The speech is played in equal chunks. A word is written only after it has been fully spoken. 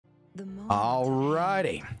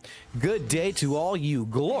Alrighty, good day to all you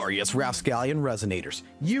glorious Rapscallion resonators,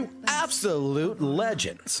 you absolute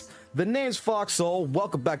legends. The name's FOXSOL.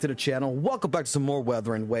 Welcome back to the channel. Welcome back to some more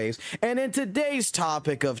Wuthering Waves. And in today's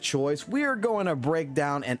topic of choice, we are going to break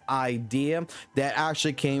down an idea that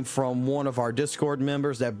actually came from one of our Discord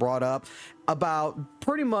members that brought up about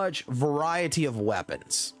pretty much variety of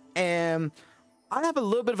weapons. And I have a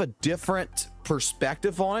little bit of a different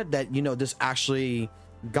perspective on it that, you know, this actually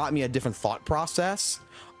got me a different thought process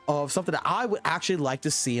of something that I would actually like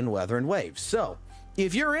to see in Wuthering Waves. So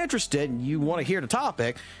if you're interested and you want to hear the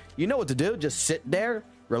topic, you know what to do. Just sit there,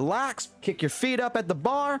 relax, kick your feet up at the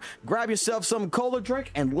bar, grab yourself some cola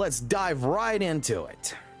drink, and let's dive right into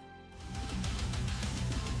it.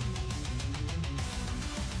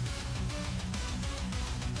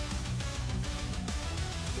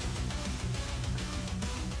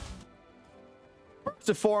 First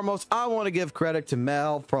and foremost, I want to give credit to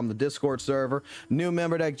Mel from the Discord server, new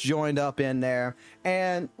member that joined up in there,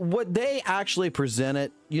 and what they actually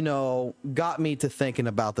presented, you know, got me to thinking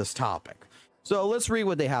about this topic. So let's read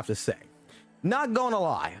what they have to say. Not gonna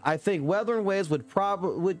lie, I think Wuthering Waves would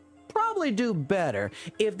probably do better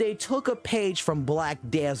if they took a page from Black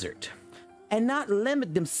Desert and not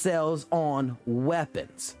limit themselves on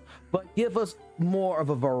weapons, but give us more of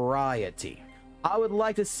a variety. I would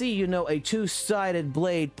like to see, you know, a two-sided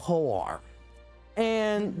blade polearm.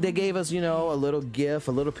 And they gave us, you know, a little gif,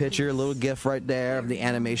 a little picture, a little gif right there of the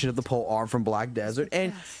animation of the polearm from Black Desert.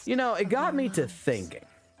 And, you know, it got me to thinking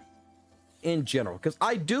in general, because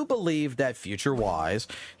I do believe that future-wise,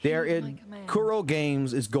 Kuro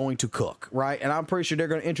Games is going to cook, right? And I'm pretty sure they're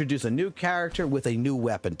going to introduce a new character with a new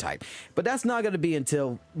weapon type. But that's not going to be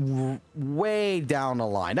until way down the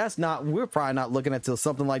line. We're probably not looking at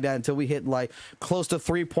something like that until we hit like close to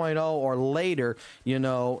 3.0 or later, you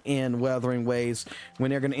know, in Wuthering Waves, when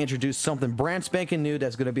they're going to introduce something brand spanking new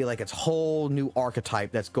that's going to be like its whole new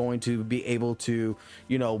archetype that's going to be able to,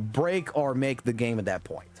 you know, break or make the game at that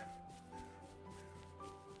point.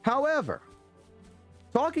 However,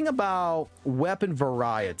 talking about weapon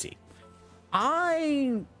variety,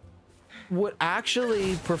 I would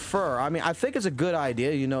actually prefer, I mean, I think it's a good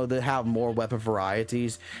idea, you know, to have more weapon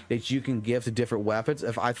varieties that you can give to different weapons.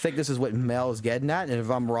 I think this is what Mel is getting at, and if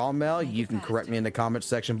I'm wrong, Mel, you can correct me in the comment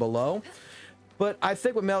section below. But I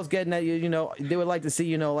think what Mel's getting at, you know, they would like to see,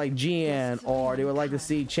 you know, like Jian, or they would like to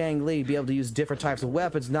see Chang Li be able to use different types of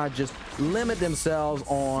weapons, not just limit themselves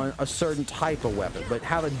on a certain type of weapon, but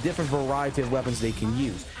have a different variety of weapons they can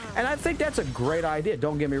use. And I think that's a great idea.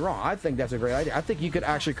 Don't get me wrong. I think that's a great idea. I think you could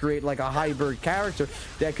actually create like a hybrid character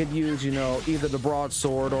that could use, you know, either the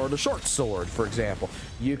broadsword or the short sword, for example.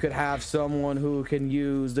 You could have someone who can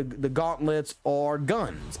use the gauntlets or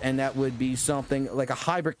guns, and that would be something like a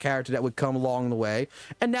hybrid character that would come along the way,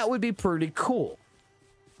 and that would be pretty cool.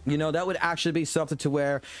 You know, that would actually be something to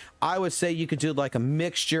where I would say you could do like a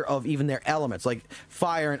mixture of even their elements, like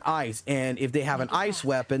fire and ice. And if they have an ice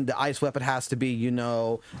weapon, the ice weapon has to be, you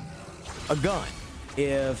know, a gun.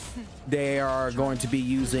 If they are going to be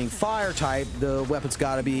using fire type, the weapon's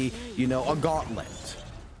got to be, you know, a gauntlet.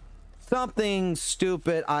 Something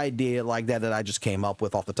stupid idea like that that I just came up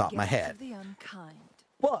with off the top of my head.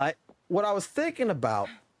 But what I was thinking about,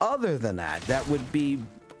 other than that, that would be,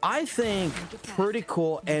 I think, pretty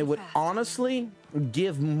cool, and would honestly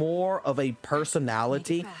give more of a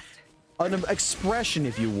personality, an expression,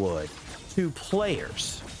 if you would, to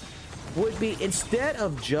players, would be, instead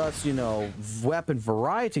of just, you know, weapon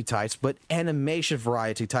variety types, but animation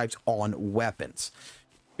variety types on weapons.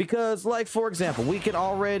 Because, like, for example, we can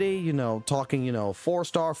already, you know, talking, you know,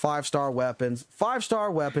 4-star, 5-star weapons, 5-star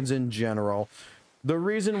weapons in general. The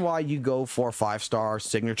reason why you go for a 5-star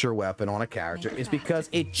signature weapon on a character is because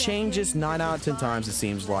it changes 9 out of 10 times, it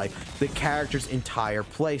seems like, the character's entire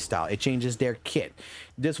playstyle. It changes their kit.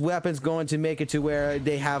 This weapon's going to make it to where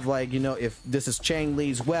they have, like, you know, if this is Chang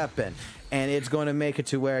Li's weapon, and it's going to make it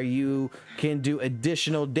to where you can do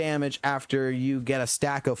additional damage after you get a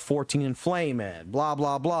stack of 14 inflamement, blah,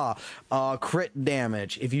 blah, blah. Crit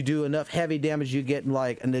damage. If you do enough heavy damage, you get,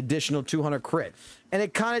 like, an additional 200 crit. And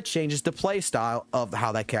it kind of changes the play style of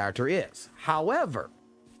how that character is. However,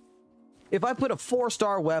 if I put a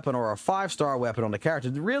 4-star weapon or a 5-star weapon on the character,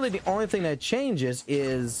 really the only thing that changes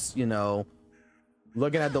is, you know,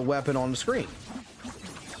 looking at the weapon on the screen.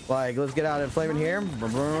 Like, let's get out of flavor here.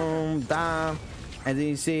 Boom, boom, da. And then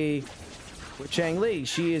you see with Chang Li,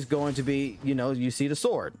 she is going to be, you know, you see the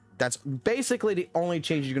sword. That's basically the only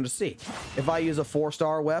change you're going to see. If I use a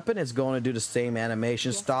 4-star weapon, it's going to do the same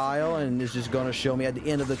animation style, and it's just going to show me at the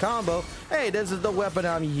end of the combo, hey, this is the weapon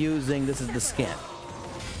I'm using, this is the skin.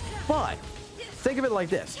 But think of it like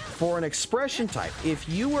this. For an expression type, if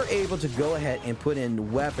you were able to go ahead and put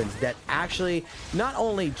in weapons that actually not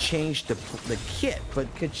only change the kit,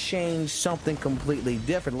 but could change something completely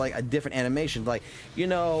different, like a different animation, like, you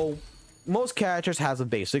know, most characters has a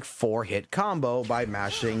basic 4-hit combo by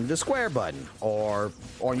mashing the square button or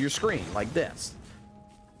on your screen like this.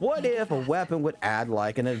 What if a weapon would add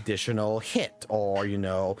like an additional hit, or, you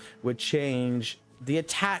know, would change the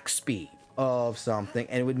attack speed of something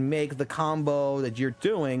and it would make the combo that you're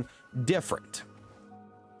doing different?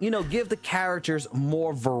 You know, give the characters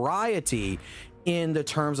more variety in the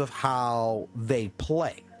terms of how they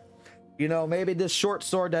play. You know, maybe this short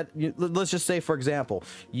sword that let's just say, for example,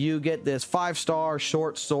 you get this 5-star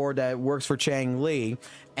short sword that works for Chang Li,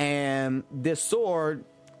 and this sword,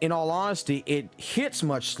 in all honesty, it hits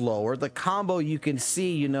much slower. The combo, you can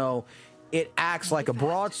see, you know, it acts like a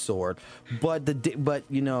broadsword, but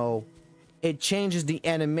you know, it changes the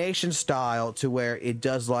animation style to where it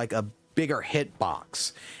does like a bigger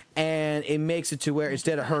hitbox, and it makes it to where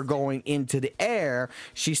instead of her going into the air,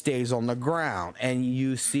 she stays on the ground, and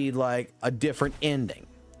you see like a different ending.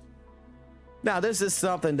 Now, this is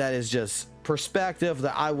something that is just perspective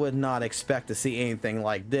that I would not expect to see anything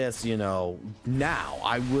like this, you know, now.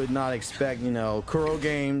 I would not expect, you know, Kuro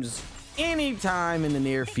Games anytime in the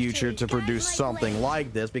near future to produce something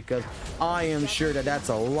like this, because I am sure that that's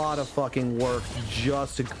a lot of fucking work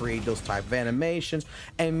just to create those type of animations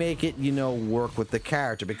and make it, you know, work with the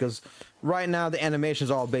character. Because right now the animation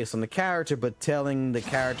is all based on the character, but telling the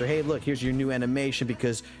character, hey, look, here's your new animation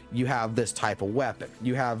because you have this type of weapon,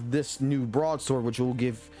 you have this new broadsword, which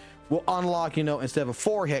will unlock, you know, instead of a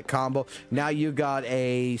 4-hit combo, now you got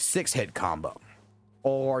a 6-hit combo.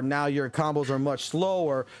 Or now your combos are much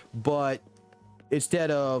slower, but instead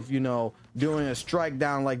of, you know, doing a strike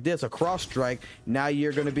down like this, a cross strike, now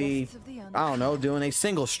you're going to be, I don't know, doing a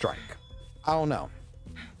single strike. I don't know.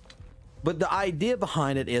 But the idea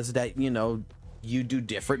behind it is that, you know, you do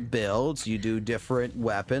different builds, you do different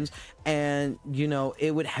weapons, and, you know,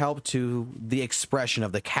 it would help to the expression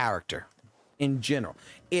of the character in general.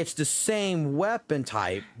 It's the same weapon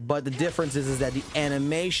type, but the difference is that the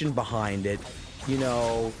animation behind it, you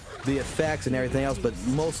know, the effects and everything else, but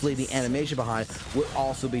mostly the animation behind it would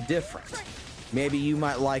also be different. Maybe you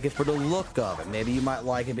might like it for the look of it. Maybe you might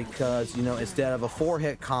like it because, you know, instead of a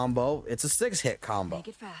 4-hit combo, it's a 6-hit combo. Make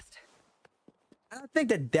it fast. I think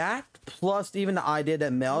that plus even the idea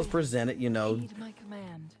that Mel's presented, you know,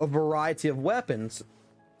 a variety of weapons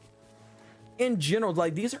in general,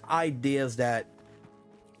 like these are ideas that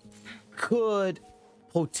could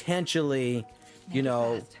potentially, you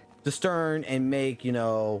know, discern and make, you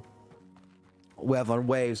know,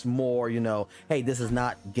 WutheringWaves more, you know, hey, this is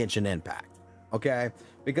not Genshin Impact, okay?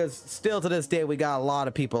 Because still to this day, we got a lot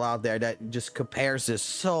of people out there that just compares this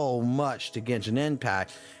so much to Genshin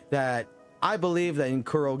Impact that I believe that in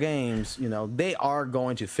Kuro Games, you know, they are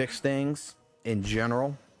going to fix things in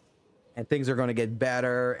general, and things are going to get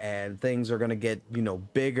better, and things are going to get, you know,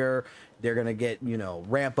 bigger. They're going to get, you know,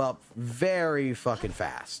 ramp up very fucking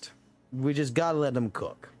fast. We just got to let them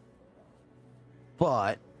cook.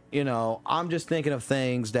 But, you know, I'm just thinking of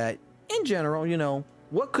things that in general, you know,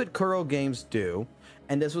 what could Kuro Games do?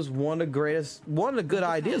 And this was one of the good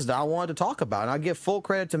ideas that I wanted to talk about. And I give full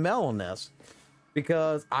credit to Mel on this,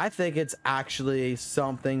 because I think it's actually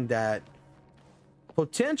something that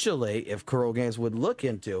potentially, if Kuro Games would look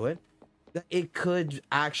into it, that it could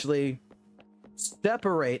actually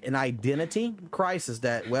separate an identity crisis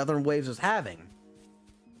that WutheringWaves is having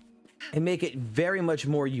and make it very much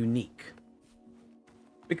more unique.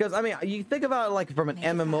 Because, I mean, you think about it like from an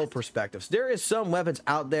MMO perspective. There is some weapons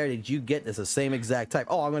out there that you get that's the same exact type.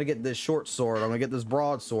 Oh, I'm going to get this short sword. I'm going to get this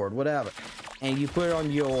broadsword, whatever. And you put it on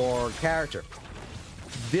your character.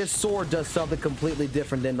 This sword does something completely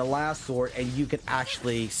different than the last sword, and you can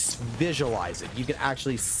actually visualize it. You can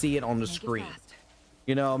actually see it on the screen.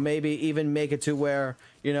 You know, maybe even make it to where,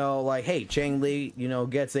 you know, like, hey, Chang Li, you know,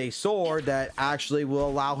 gets a sword that actually will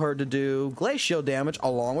allow her to do glacial damage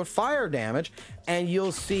along with fire damage, and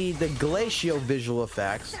you'll see the glacial visual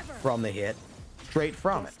effects from the hit straight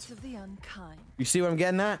from it. You see what I'm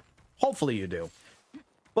getting at? Hopefully you do.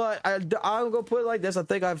 But I'll go put it like this. I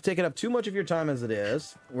think I've taken up too much of your time as it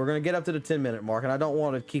is. We're going to get up to the 10-minute mark, and I don't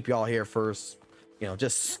want to keep y'all here for, you know,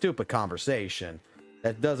 just stupid conversation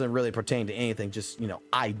that doesn't really pertain to anything, just, you know,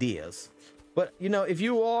 ideas. But, you know, if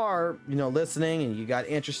you are, you know, listening and you got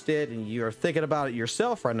interested and you're thinking about it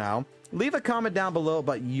yourself right now, leave a comment down below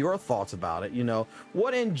about your thoughts about it. You know,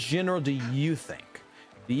 what in general do you think?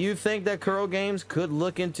 Do you think that Kuro Games could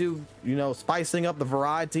look into, you know, spicing up the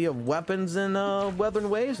variety of weapons in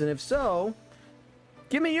WutheringWaves? And if so,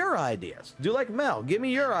 Give me your ideas. Do like Mel. Give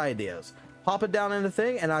me your ideas. Pop it down in the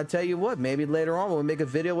thing, and I tell you what, maybe later on we'll make a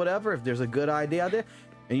video, whatever. If there's a good idea out there,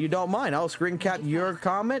 and you don't mind, I'll screen cap your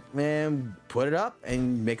comment and put it up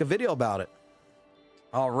and make a video about it.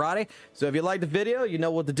 Alrighty, so if you like the video, you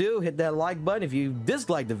know what to do. Hit that like button. If you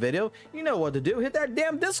dislike the video, you know what to do. Hit that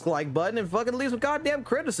damn dislike button and fucking leave some goddamn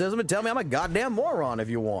criticism and tell me I'm a goddamn moron if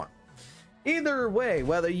you want. Either way,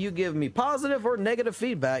 whether you give me positive or negative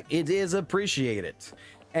feedback, it is appreciated.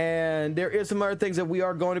 And there is some other things that we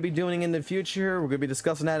are going to be doing in the future. We're going to be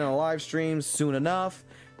discussing that in a live stream soon enough.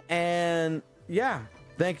 And yeah,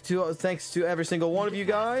 thanks to every single one of you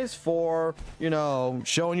guys for, you know,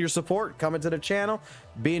 showing your support, coming to the channel,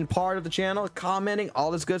 being part of the channel, commenting, all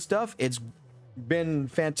this good stuff. It's been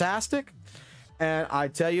fantastic. And I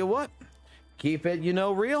tell you what, keep it, you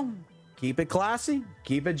know, real, keep it classy,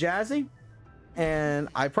 keep it jazzy. And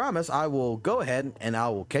I promise I will go ahead and I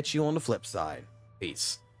will catch you on the flip side.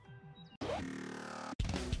 Peace.